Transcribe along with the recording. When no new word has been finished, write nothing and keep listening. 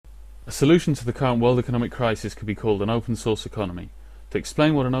A solution to the current world economic crisis could be called an open source economy. To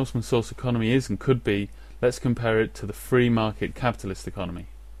explain what an open source economy is and could be, let's compare it to the free market capitalist economy.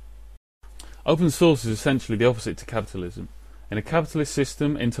 Open source is essentially the opposite to capitalism. In a capitalist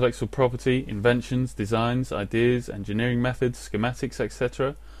system, intellectual property, inventions, designs, ideas, engineering methods, schematics,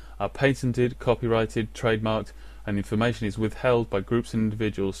 etc. are patented, copyrighted, trademarked, and information is withheld by groups and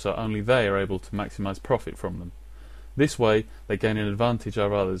individuals so only they are able to maximize profit from them. This way, they gain an advantage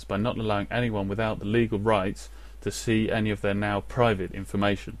over others by not allowing anyone without the legal rights to see any of their now private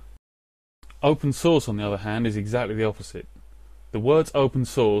information. Open source, on the other hand, is exactly the opposite. The words open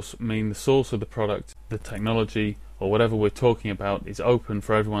source mean the source of the product, the technology, or whatever we're talking about is open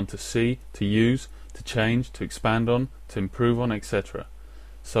for everyone to see, to use, to change, to expand on, to improve on, etc.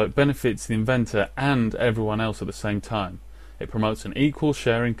 So it benefits the inventor and everyone else at the same time. It promotes an equal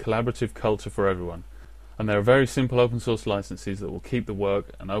sharing, collaborative culture for everyone. And there are very simple open source licenses that will keep the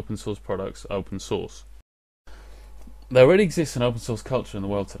work and open source products open source. There already exists an open source culture in the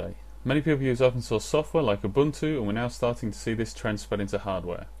world today. Many people use open source software like Ubuntu, and we're now starting to see this trend spread into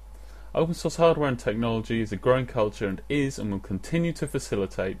hardware. Open source hardware and technology is a growing culture and is and will continue to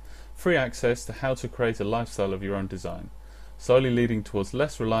facilitate free access to how to create a lifestyle of your own design, slowly leading towards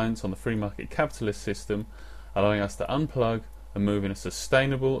less reliance on the free market capitalist system, allowing us to unplug and move in a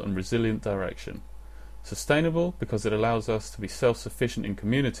sustainable and resilient direction. Sustainable because it allows us to be self-sufficient in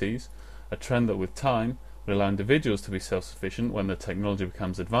communities, a trend that with time will allow individuals to be self-sufficient when the technology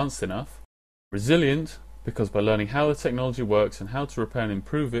becomes advanced enough. Resilient because by learning how the technology works and how to repair and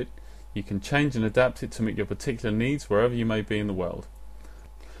improve it, you can change and adapt it to meet your particular needs wherever you may be in the world.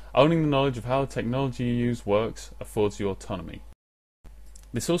 Owning the knowledge of how the technology you use works affords you autonomy.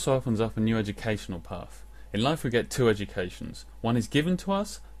 This also opens up a new educational path. In life we get two educations. One is given to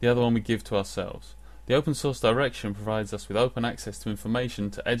us, the other one we give to ourselves. The open source direction provides us with open access to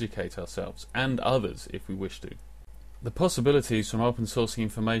information to educate ourselves and others if we wish to. The possibilities from open sourcing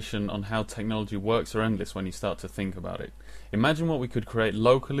information on how technology works are endless when you start to think about it. Imagine what we could create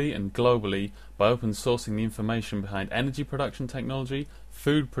locally and globally by open sourcing the information behind energy production technology,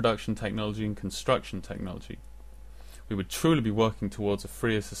 food production technology and construction technology. We would truly be working towards a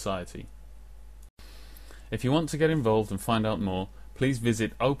freer society. If you want to get involved and find out more, please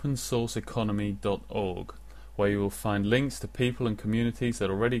visit opensourceeconomy.org, where you will find links to people and communities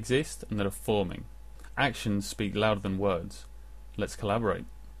that already exist and that are forming. Actions speak louder than words. Let's collaborate.